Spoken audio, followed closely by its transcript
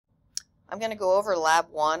I'm going to go over Lab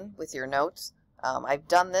 1 with your notes. I've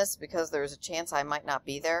done this because there's a chance I might not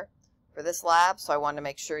be there for this lab, so I wanted to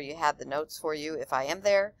make sure you had the notes for you. If I am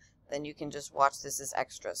there, then you can just watch this as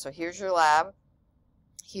extra. So here's your lab.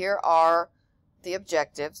 Here are the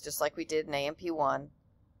objectives, just like we did in AMP1.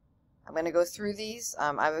 I'm going to go through these.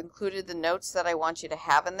 I've included the notes that I want you to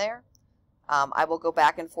have in there. I will go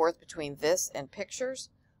back and forth between this and pictures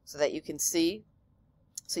so that you can see.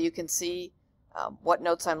 What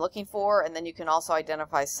notes I'm looking for, and then you can also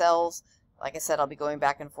identify cells. Like I said, I'll be going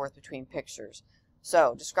back and forth between pictures.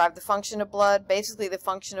 So, describe the function of blood. Basically, the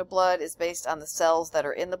function of blood is based on the cells that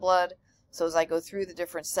are in the blood. So as I go through the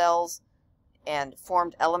different cells and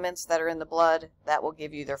formed elements that are in the blood, that will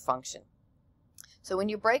give you their function. So when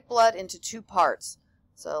you break blood into two parts,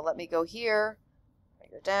 so let me go here,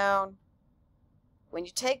 go down. When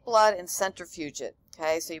you take blood and centrifuge it,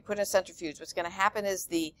 okay, so you put in a centrifuge, what's going to happen is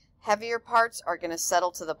the heavier parts are going to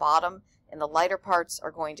settle to the bottom and the lighter parts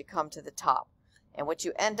are going to come to the top. And what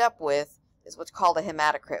you end up with is what's called a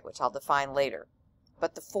hematocrit, which I'll define later.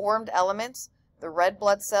 But the formed elements, the red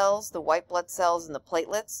blood cells, the white blood cells, and the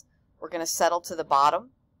platelets, we're going to settle to the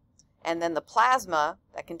bottom. And then the plasma,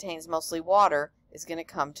 that contains mostly water, is going to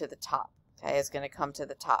come to the top. Okay, is going to come to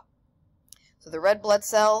the top. So the red blood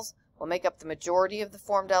cells will make up the majority of the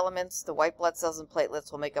formed elements. The white blood cells and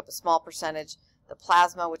platelets will make up a small percentage. The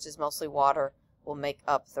plasma, which is mostly water, will make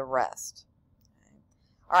up the rest. Okay.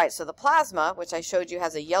 All right, so the plasma, which I showed you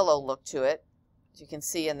has a yellow look to it, as you can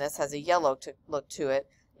see in this, has a yellow look to it,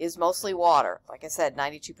 is mostly water. Like I said,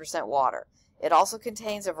 92% water. It also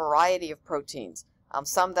contains a variety of proteins,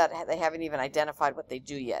 some that they haven't even identified what they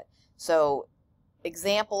do yet. So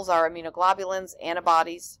examples are immunoglobulins,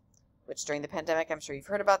 antibodies, which during the pandemic I'm sure you've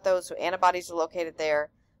heard about those. So antibodies are located there.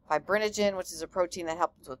 Fibrinogen, which is a protein that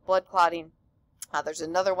helps with blood clotting. There's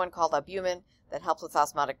another one called albumin that helps with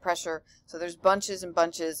osmotic pressure. So there's bunches and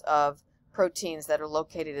bunches of proteins that are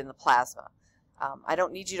located in the plasma. I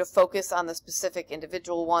don't need you to focus on the specific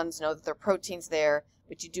individual ones. Know that there are proteins there,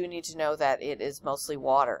 but you do need to know that it is mostly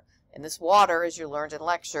water. And this water, as you learned in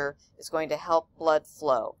lecture, is going to help blood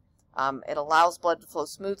flow. It allows blood to flow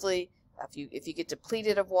smoothly. If you get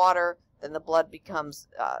depleted of water, then the blood becomes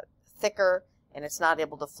thicker and it's not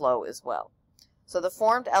able to flow as well. So the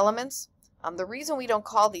formed elements, the reason we don't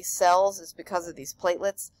call these cells is because of these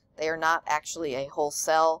platelets. They are not actually a whole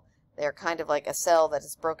cell. They are kind of like a cell that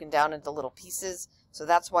is broken down into little pieces. So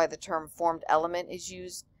that's why the term formed element is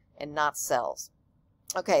used and not cells.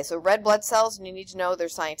 Okay, so red blood cells, and you need to know their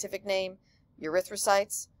scientific name,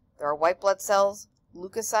 erythrocytes. There are white blood cells,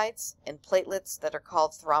 leukocytes, and platelets that are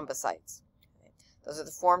called thrombocytes. Okay. Those are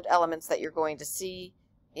the formed elements that you're going to see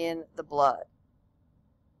in the blood.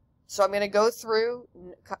 So I'm going to go through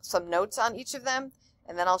some notes on each of them,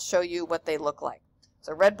 and then I'll show you what they look like.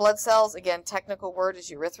 So red blood cells, again, technical word is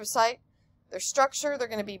erythrocyte. Their structure, they're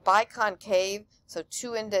going to be biconcave, so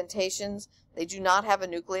two indentations. They do not have a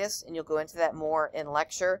nucleus, and you'll go into that more in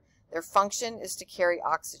lecture. Their function is to carry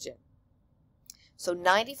oxygen. So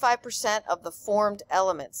 95% of the formed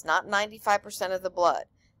elements, not 95% of the blood,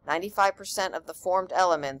 95% of the formed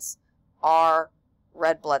elements are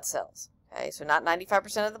red blood cells. Okay, so not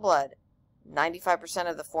 95% of the blood, 95%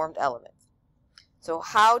 of the formed elements. So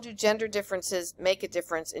how do gender differences make a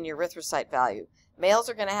difference in your erythrocyte value? Males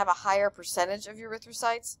are going to have a higher percentage of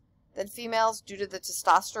erythrocytes than females due to the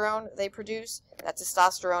testosterone they produce. That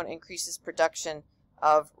testosterone increases production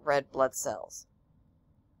of red blood cells.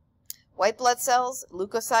 White blood cells,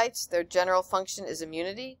 leukocytes, their general function is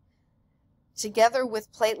immunity. Together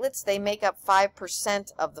with platelets, they make up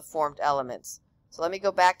 5% of the formed elements. So let me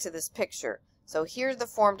go back to this picture. So here are the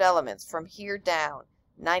formed elements from here down.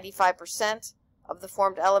 95% of the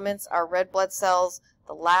formed elements are red blood cells.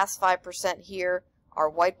 The last 5% here are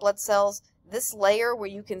white blood cells. This layer where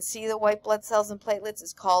you can see the white blood cells and platelets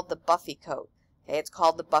is called the buffy coat. Okay, it's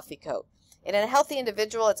called the buffy coat. In a healthy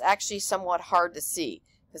individual, it's actually somewhat hard to see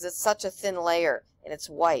because it's such a thin layer and it's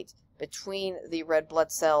white between the red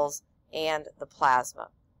blood cells and the plasma.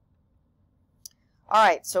 All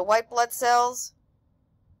right, so white blood cells,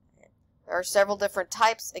 there are several different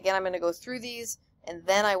types. Again, I'm going to go through these and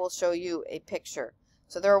then I will show you a picture.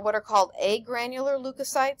 So there are what are called agranular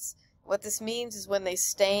leukocytes. What this means is when they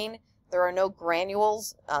stain, there are no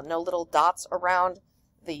granules, no little dots around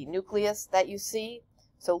the nucleus that you see.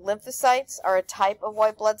 So lymphocytes are a type of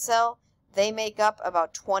white blood cell. They make up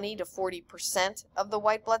about 20 to 40% of the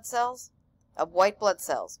white blood cells,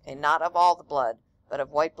 okay, not of all the blood, but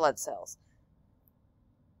of white blood cells.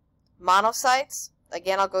 Monocytes,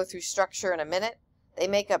 again, I'll go through structure in a minute. They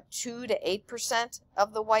make up 2 to 8%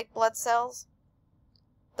 of the white blood cells.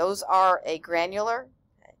 Those are agranular.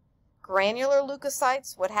 Okay. Granular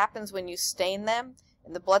leukocytes, what happens when you stain them,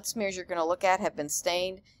 and the blood smears you're going to look at have been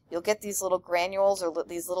stained, you'll get these little granules or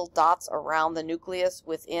these little dots around the nucleus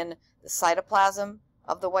within the cytoplasm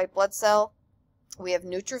of the white blood cell. We have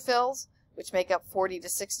neutrophils, which make up 40 to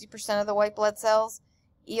 60% of the white blood cells.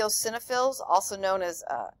 Eosinophils, also known as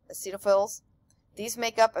acetophils, these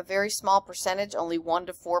make up a very small percentage, only 1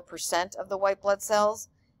 to 4% of the white blood cells.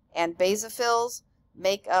 And basophils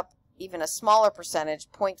make up even a smaller percentage,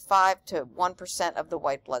 0.5 to 1% of the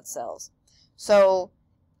white blood cells. So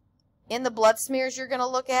in the blood smears you're going to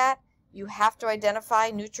look at, you have to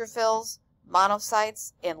identify neutrophils,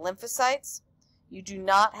 monocytes, and lymphocytes. You do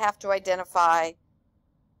not have to identify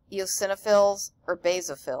eosinophils or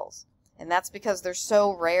basophils. And that's because they're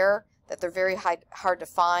so rare that they're very hard to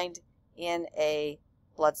find in a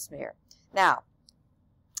blood smear. Now,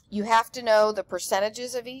 you have to know the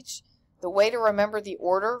percentages of each. The way to remember the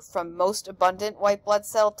order from most abundant white blood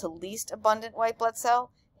cell to least abundant white blood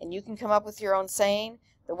cell, and you can come up with your own saying.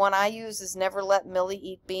 The one I use is never let Millie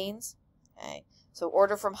eat beans. Okay. So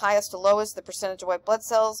order from highest to lowest, the percentage of white blood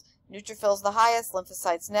cells, neutrophils the highest,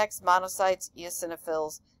 lymphocytes next, monocytes,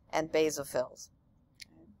 eosinophils, and basophils.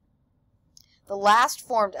 The last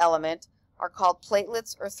formed element are called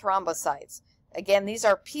platelets or thrombocytes. Again, these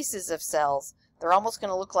are pieces of cells. They're almost going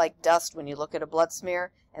to look like dust when you look at a blood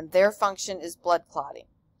smear, and their function is blood clotting.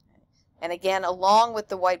 And again, along with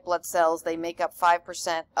the white blood cells, they make up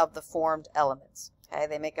 5% of the formed elements. Okay,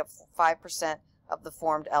 they make up 5% of the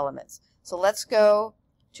formed elements. So let's go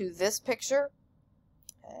to this picture.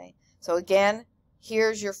 Okay, so again,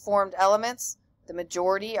 here's your formed elements. The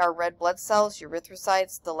majority are red blood cells, your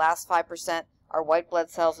erythrocytes. The last 5% are white blood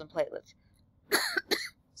cells and platelets.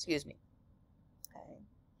 Excuse me. Okay.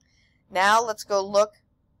 Now let's go look.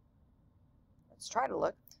 Let's try to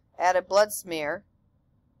look at a blood smear.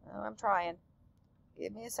 Oh, I'm trying.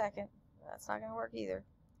 Give me a second. That's not going to work either.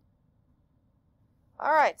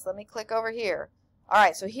 All right, so let me click over here. All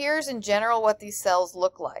right, so here's in general what these cells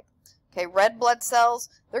look like. Okay, red blood cells,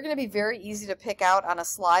 they're going to be very easy to pick out on a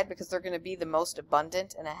slide because they're going to be the most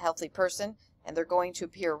abundant in a healthy person, and they're going to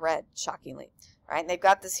appear red, shockingly. All right, and they've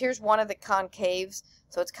got this, here's one of the concaves,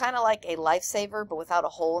 so it's kind of like a lifesaver, but without a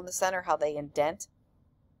hole in the center, how they indent.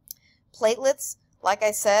 Platelets, like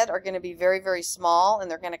I said, are going to be very, very small,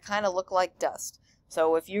 and they're going to kind of look like dust.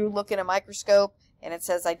 So if you look in a microscope and it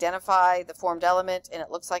says identify the formed element and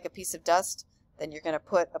it looks like a piece of dust, then you're going to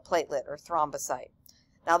put a platelet or thrombocyte.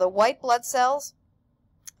 Now the white blood cells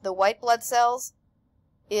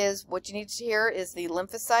is, what you need to hear is the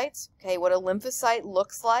lymphocytes. Okay, what a lymphocyte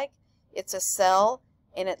looks like, it's a cell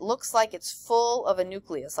and it looks like it's full of a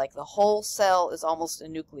nucleus, like the whole cell is almost a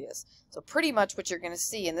nucleus. So pretty much what you're going to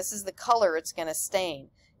see, and this is the color it's going to stain.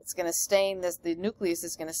 It's going to stain this, the nucleus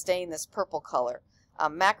is going to stain this purple color.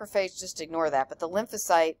 Macrophage, just ignore that, but the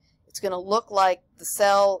lymphocyte, it's going to look like the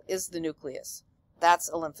cell is the nucleus. That's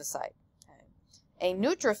a lymphocyte. Okay. A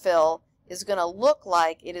neutrophil is going to look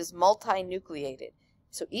like it is multinucleated.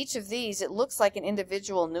 So each of these, it looks like an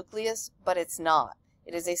individual nucleus, but it's not.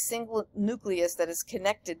 It is a single nucleus that is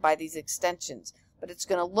connected by these extensions, but it's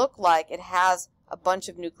going to look like it has a bunch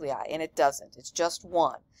of nuclei, and it doesn't. It's just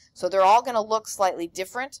one. So they're all going to look slightly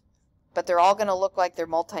different, but they're all going to look like they're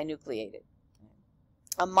multinucleated.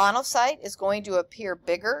 A monocyte is going to appear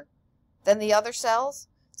bigger than the other cells.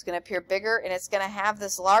 It's going to appear bigger, and it's going to have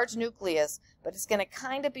this large nucleus, but it's going to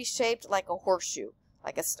kind of be shaped like a horseshoe,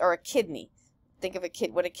 or a kidney. Think of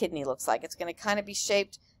what a kidney looks like. It's going to kind of be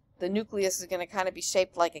shaped, the nucleus is going to kind of be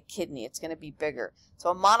shaped like a kidney. It's going to be bigger. So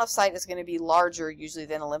a monocyte is going to be larger usually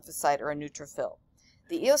than a lymphocyte or a neutrophil.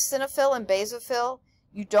 The eosinophil and basophil,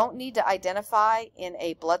 you don't need to identify in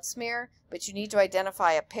a blood smear, but you need to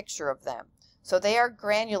identify a picture of them. So they are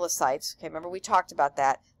granulocytes. Okay, remember we talked about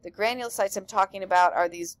that. The granulocytes I'm talking about are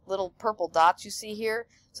these little purple dots you see here.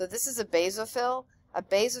 So this is a basophil. A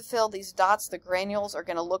basophil, these dots, the granules, are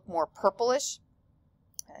going to look more purplish.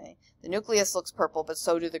 Okay. The nucleus looks purple, but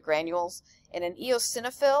so do the granules. In an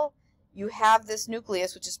eosinophil, you have this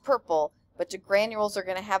nucleus, which is purple, but the granules are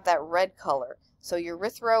going to have that red color. So your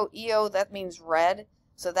eo, that means red.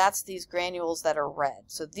 So that's these granules that are red.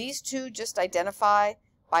 So these two just identify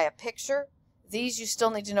by a picture. These you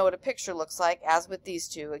still need to know what a picture looks like, as with these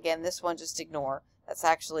two. Again, this one just ignore. That's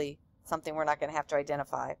actually something we're not going to have to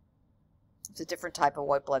identify. It's a different type of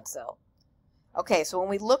white blood cell. Okay, so when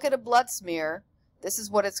we look at a blood smear, this is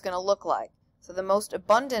what it's going to look like. So the most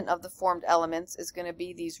abundant of the formed elements is going to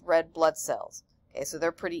be these red blood cells. Okay, so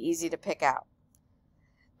they're pretty easy to pick out.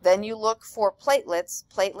 Then you look for platelets.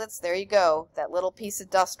 Platelets, there you go. That little piece of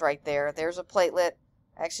dust right there. There's a platelet.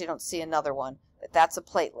 I actually don't see another one, but that's a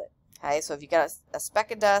platelet. Okay, so if you got a speck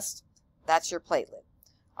of dust, That's your platelet.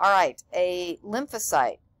 All right, a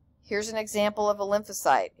lymphocyte. Here's an example of a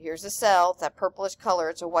lymphocyte. Here's a cell, it's that purplish color,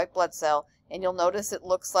 it's a white blood cell, and you'll notice it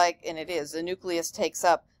looks like, and it is, the nucleus takes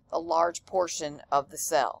up a large portion of the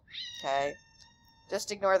cell. Okay?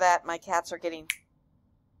 Just ignore that. My cats are being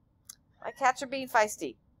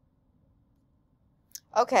feisty.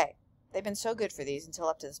 Okay, they've been so good for these until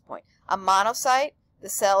up to this point. A monocyte, the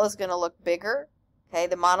cell is going to look bigger. Okay,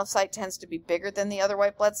 the monocyte tends to be bigger than the other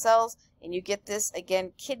white blood cells, and you get this,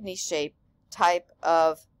 again, kidney-shaped type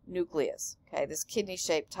of nucleus. Okay, this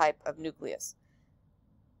kidney-shaped type of nucleus.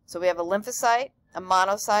 So we have a lymphocyte, a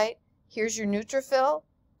monocyte. Here's your neutrophil.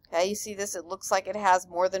 Okay, you see this, it looks like it has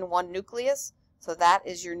more than one nucleus. So that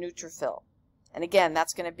is your neutrophil. And again,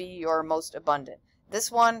 that's going to be your most abundant.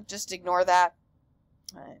 This one, just ignore that.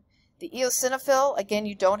 All right. The eosinophil, again,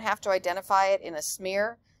 you don't have to identify it in a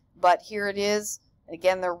smear, but here it is.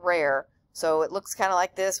 Again, they're rare. So it looks kind of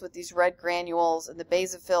like this with these red granules, and the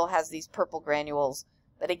basophil has these purple granules.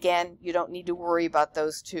 But again, you don't need to worry about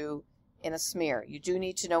those two in a smear. You do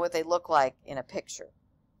need to know what they look like in a picture.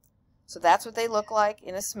 So that's what they look like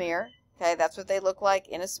in a smear. Okay, that's what they look like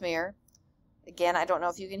in a smear. Again, I don't know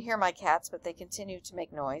if you can hear my cats, but they continue to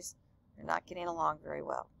make noise. They're not getting along very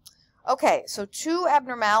well. Okay, so two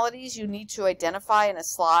abnormalities you need to identify in a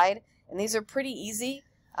slide, and these are pretty easy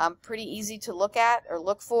to look at or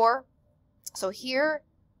look for. So here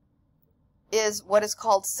is what is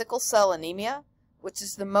called sickle cell anemia, which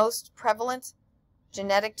is the most prevalent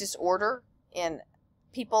genetic disorder in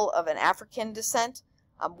people of an African descent.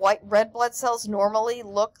 Red blood cells normally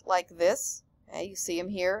look like this. Okay, you see them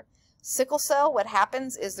here. Sickle cell, what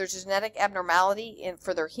happens is there's a genetic abnormality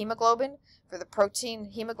for their hemoglobin, for the protein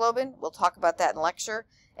hemoglobin. We'll talk about that in lecture.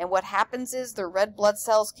 And what happens is their red blood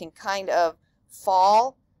cells can kind of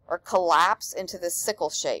fall or collapse into this sickle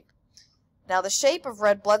shape. Now, the shape of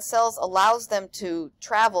red blood cells allows them to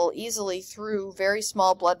travel easily through very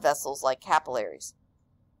small blood vessels like capillaries.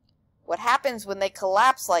 What happens when they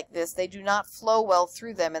collapse like this, they do not flow well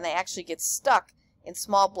through them, and they actually get stuck in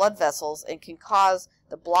small blood vessels and can cause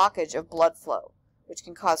the blockage of blood flow, which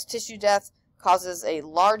can cause tissue death, causes a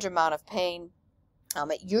large amount of pain.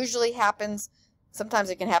 It usually happens, sometimes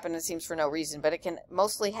it can happen, it seems, for no reason, but it can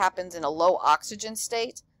mostly happens in a low oxygen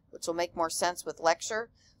state, which will make more sense with lecture.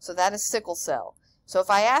 So that is sickle cell. So if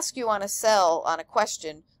I ask you on a cell, on a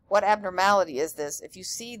question, what abnormality is this? If you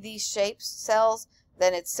see these shapes, cells,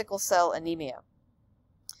 then it's sickle cell anemia.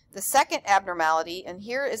 The second abnormality, and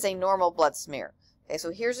here is a normal blood smear. Okay,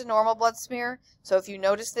 so here's a normal blood smear. So if you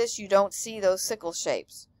notice this, you don't see those sickle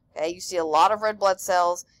shapes. Okay, you see a lot of red blood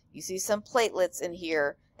cells, you see some platelets in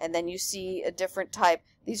here, and then you see a different type.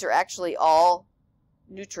 These are actually all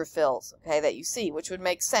neutrophils, okay, that you see, which would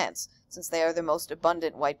make sense since they are the most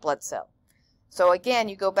abundant white blood cell. So again,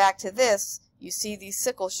 you go back to this, you see these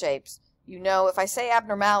sickle shapes. You know, if I say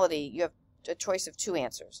abnormality, you have a choice of two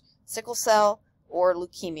answers, sickle cell or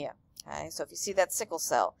leukemia. Okay, so if you see that sickle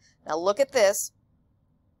cell, now look at this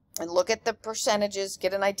and look at the percentages,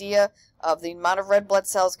 get an idea of the amount of red blood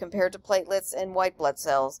cells compared to platelets and white blood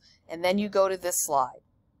cells, and then you go to this slide.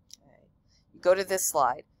 Okay, you go to this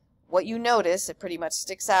slide. What you notice, it pretty much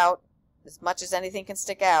sticks out, as much as anything can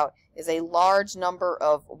stick out, is a large number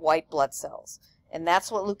of white blood cells. And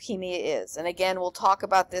that's what leukemia is. And again, we'll talk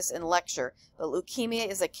about this in lecture, but leukemia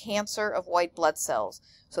is a cancer of white blood cells.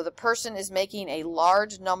 So the person is making a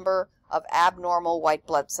large number of abnormal white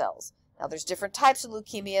blood cells. Now, there's different types of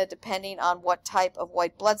leukemia depending on what type of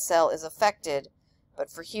white blood cell is affected.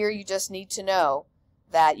 But for here, you just need to know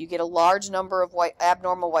that you get a large number of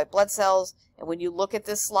abnormal white blood cells. And when you look at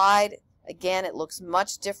this slide, again, it looks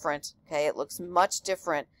much different. Okay, it looks much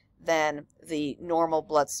different than the normal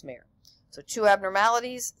blood smear. So two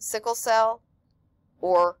abnormalities, sickle cell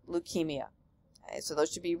or leukemia. Okay, so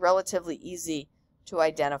those should be relatively easy to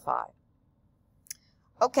identify.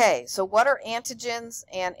 Okay, so what are antigens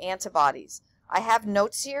and antibodies? I have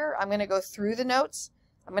notes here. I'm going to go through the notes.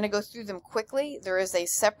 I'm going to go through them quickly. There is a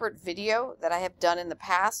separate video that I have done in the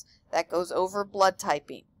past that goes over blood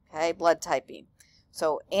typing. Okay, blood typing.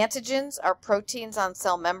 So antigens are proteins on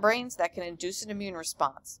cell membranes that can induce an immune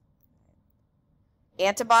response.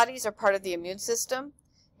 Antibodies are part of the immune system.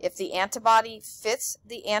 If the antibody fits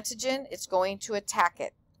the antigen, it's going to attack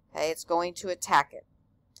it. Okay, it's going to attack it.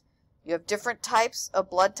 You have different types of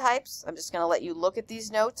blood types. I'm just going to let you look at these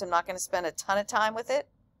notes. I'm not going to spend a ton of time with it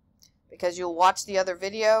because you'll watch the other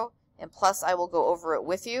video, and plus I will go over it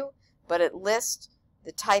with you. But it lists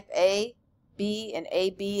the type A, B, and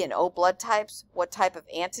AB and O blood types, what type of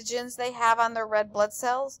antigens they have on their red blood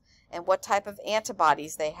cells, and what type of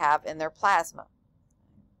antibodies they have in their plasma.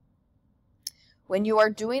 When you are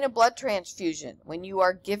doing a blood transfusion, when you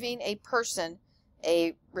are giving a person,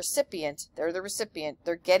 a recipient, they're the recipient,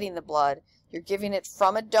 they're getting the blood, you're giving it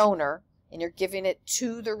from a donor, and you're giving it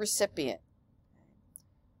to the recipient.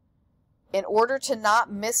 In order to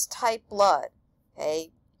not mistype blood,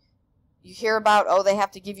 okay, you hear about, oh, they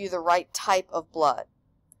have to give you the right type of blood.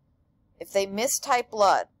 If they mistype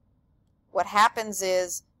blood, what happens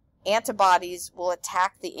is antibodies will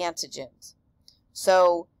attack the antigens.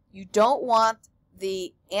 So you don't want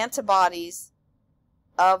the antibodies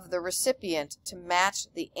of the recipient to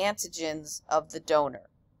match the antigens of the donor.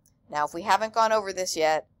 Now, if we haven't gone over this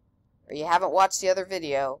yet, or you haven't watched the other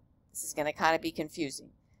video, this is going to kind of be confusing.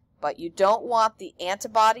 But you don't want the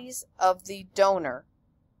antibodies of the donor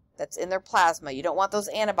that's in their plasma, you don't want those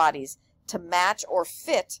antibodies to match or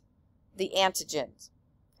fit the antigens,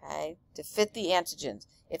 okay? To fit the antigens.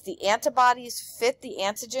 If the antibodies fit the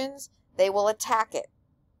antigens, they will attack it,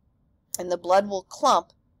 and the blood will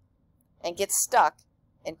clump and get stuck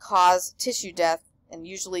and cause tissue death and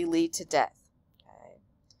usually lead to death. Okay?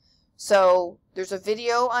 So there's a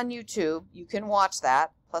video on YouTube. You can watch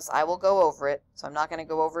that. Plus, I will go over it, so I'm not going to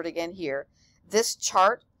go over it again here. This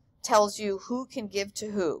chart tells you who can give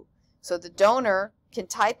to who. So the donor can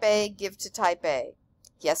type A give to type A.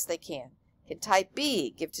 Yes, they can. Can type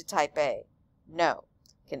B give to type A? No.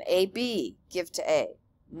 Can AB give to A?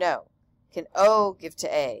 No. Can O give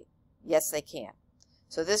to A? Yes, they can.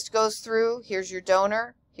 So this goes through. Here's your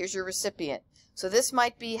donor. Here's your recipient. So this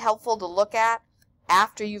might be helpful to look at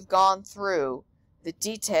after you've gone through the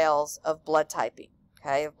details of blood typing.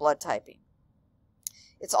 Okay, of blood typing.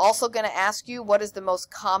 It's also going to ask you what is the most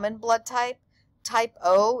common blood type. Type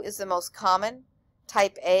O is the most common.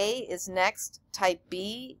 Type A is next. Type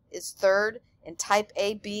B is third. And type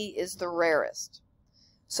AB is the rarest.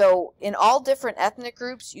 So in all different ethnic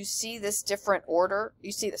groups, you see this different order.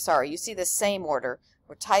 You see the same order,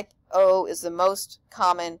 where type O is the most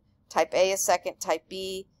common, type A is second, type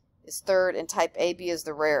B is third, and type AB is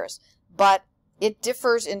the rarest. But it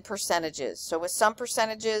differs in percentages. So with some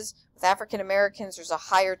percentages, with African Americans, there's a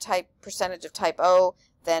higher percentage of type O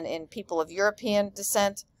than in people of European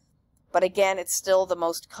descent. But again, it's still the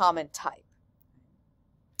most common type.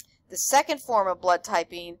 The second form of blood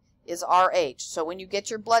typing is RH. So when you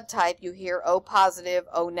get your blood type, you hear O positive,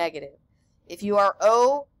 O negative. If you are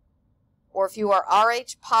O or if you are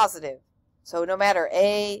RH positive, so no matter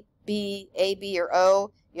A, B, AB, or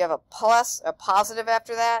O, you have a plus, a positive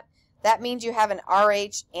after that, that means you have an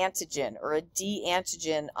RH antigen or a D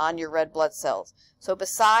antigen on your red blood cells. So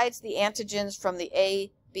besides the antigens from the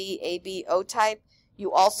A, B, AB, O type,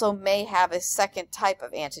 you also may have a second type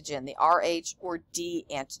of antigen, the RH or D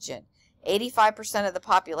antigen. 85% of the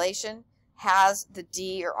population has the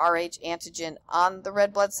D or RH antigen on the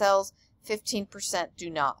red blood cells, 15%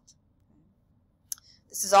 do not.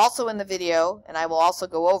 This is also in the video, and I will also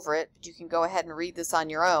go over it, but you can go ahead and read this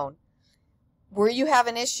on your own. Where you have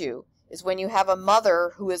an issue is when you have a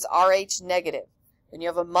mother who is RH negative. When you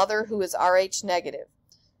have a mother who is RH negative.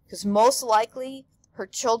 Because most likely her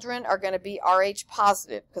children are going to be RH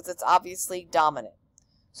positive because it's obviously dominant.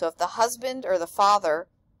 So if the husband or the father,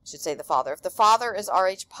 I should say the father, if the father is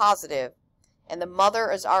RH positive and the mother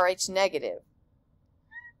is RH negative,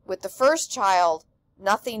 with the first child,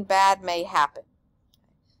 nothing bad may happen.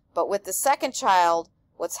 But with the second child,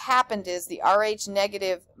 what's happened is the RH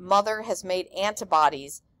negative mother has made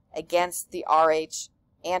antibodies against the RH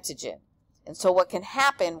antigen. And so what can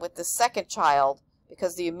happen with the second child,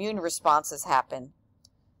 because the immune responses happen,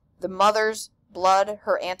 the mother's blood,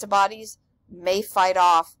 her antibodies, may fight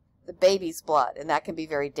off the baby's blood, and that can be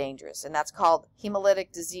very dangerous. And that's called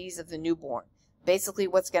hemolytic disease of the newborn. Basically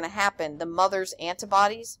what's going to happen, the mother's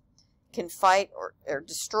antibodies can fight or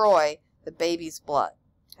destroy the baby's blood,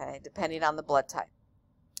 okay, depending on the blood type.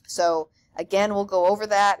 So again, we'll go over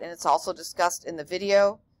that, and it's also discussed in the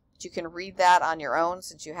video. But you can read that on your own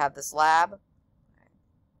since you have this lab.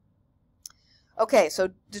 Okay, so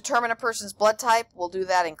determine a person's blood type. We'll do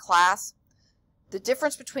that in class. The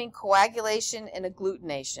difference between coagulation and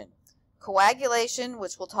agglutination. Coagulation,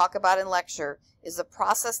 which we'll talk about in lecture, is a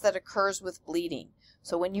process that occurs with bleeding.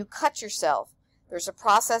 So when you cut yourself, there's a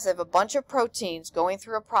process of a bunch of proteins going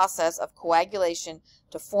through a process of coagulation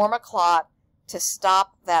to form a clot to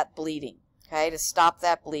stop that bleeding, okay, to stop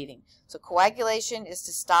that bleeding. So coagulation is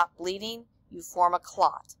to stop bleeding, you form a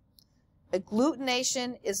clot.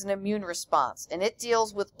 Agglutination is an immune response, and it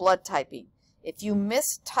deals with blood typing. If you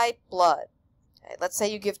mistype blood, okay, let's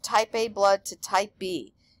say you give type A blood to type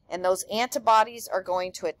B, and those antibodies are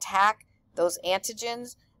going to attack those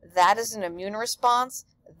antigens, that is an immune response,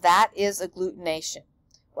 that is agglutination.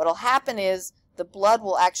 What will happen is the blood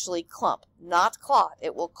will actually clump, not clot.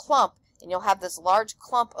 It will clump, and you'll have this large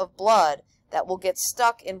clump of blood that will get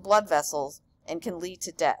stuck in blood vessels and can lead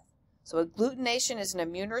to death. So agglutination is an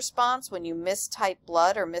immune response when you mistype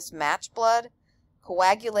blood or mismatch blood.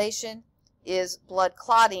 Coagulation is blood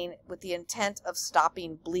clotting with the intent of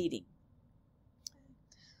stopping bleeding.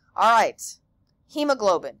 All right,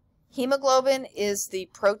 hemoglobin. Hemoglobin is the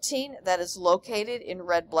protein that is located in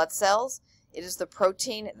red blood cells. It is the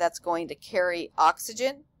protein that's going to carry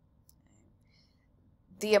oxygen.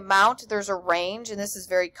 The amount, there's a range, and this is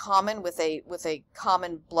very common with a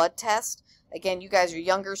common blood test. Again, you guys are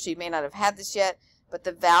younger, so you may not have had this yet, but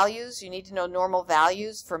the values, you need to know normal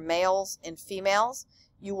values for males and females.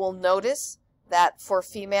 You will notice that for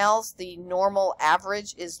females, the normal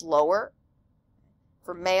average is lower.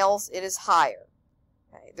 For males, it is higher.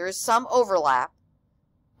 Okay. There is some overlap,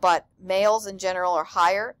 but males in general are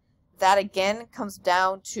higher. That again comes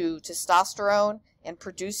down to testosterone and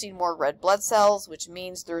producing more red blood cells, which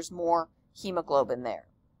means there's more hemoglobin there.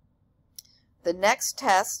 The next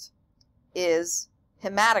test is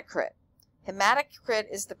hematocrit. Hematocrit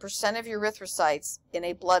is the percent of erythrocytes in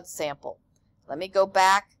a blood sample. Let me go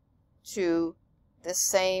back to this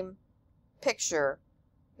same picture.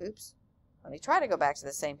 Oops. Let me try to go back to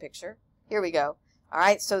the same picture. Here we go. All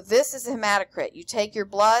right, so this is hematocrit. You take your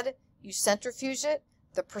blood, you centrifuge it.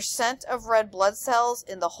 The percent of red blood cells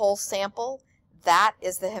in the whole sample, that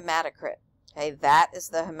is the hematocrit. Okay, that is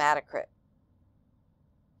the hematocrit.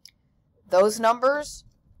 Those numbers,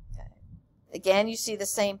 again, you see the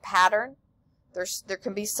same pattern. There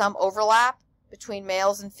can be some overlap between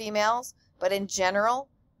males and females, but in general,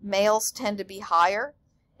 males tend to be higher,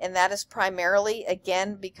 and that is primarily,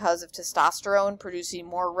 again, because of testosterone producing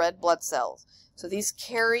more red blood cells. So these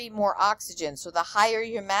carry more oxygen. So the higher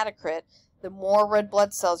your hematocrit, the more red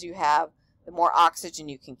blood cells you have, the more oxygen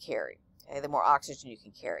you can carry. Okay, the more oxygen you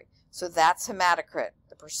can carry. So that's hematocrit,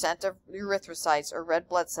 the percent of erythrocytes or red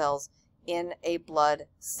blood cells in a blood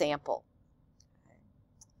sample.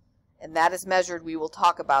 And that is measured, we will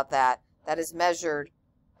talk about that. That is measured,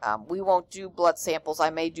 we won't do blood samples, I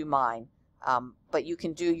may do mine. But you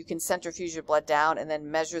can centrifuge your blood down and then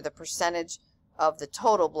measure the percentage of the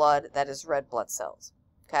total blood that is red blood cells.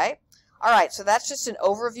 Okay? All right, so that's just an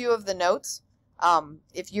overview of the notes.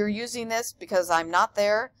 If you're using this because I'm not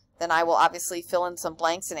there, then I will obviously fill in some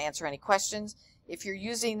blanks and answer any questions. If you're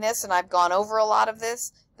using this and I've gone over a lot of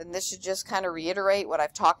this, then this should just kind of reiterate what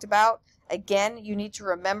I've talked about. Again, you need to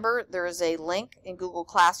remember there is a link in Google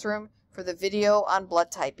Classroom for the video on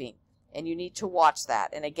blood typing, and you need to watch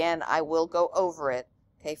that. And again, I will go over it,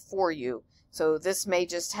 okay, for you. So this may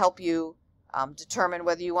just help you determine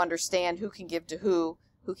whether you understand who can give to who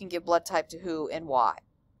can give blood type to who, and why.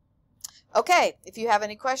 Okay, if you have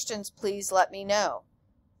any questions, please let me know.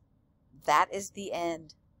 That is the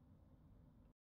end.